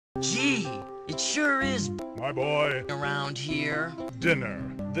Gee, it sure is My boy. around here. Dinner.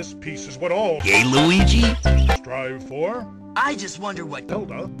 This piece is what all Yay, Luigi? strive for. I just wonder what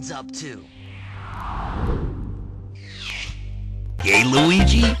Zelda's up to. Yay,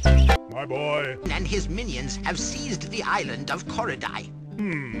 Luigi? My boy. And his minions have seized the island of Korodai.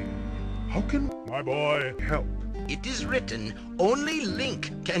 How can my boy help? It is written, only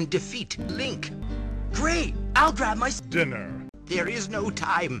Link can defeat Link. Great! I'll grab my Dinner. There is no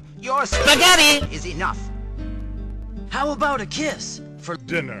time. Your Spaghetti! is enough. How about a kiss? For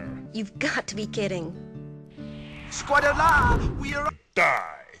Dinner. You've got to be kidding. Squadala, we're...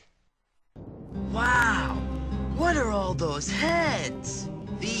 Die. wow! What are all those heads?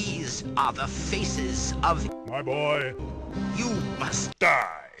 These are the faces of... My boy. You must...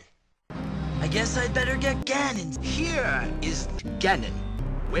 Die. I guess I'd better get Ganon. Here is Ganon.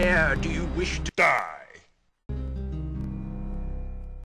 Where do you wish to... Die.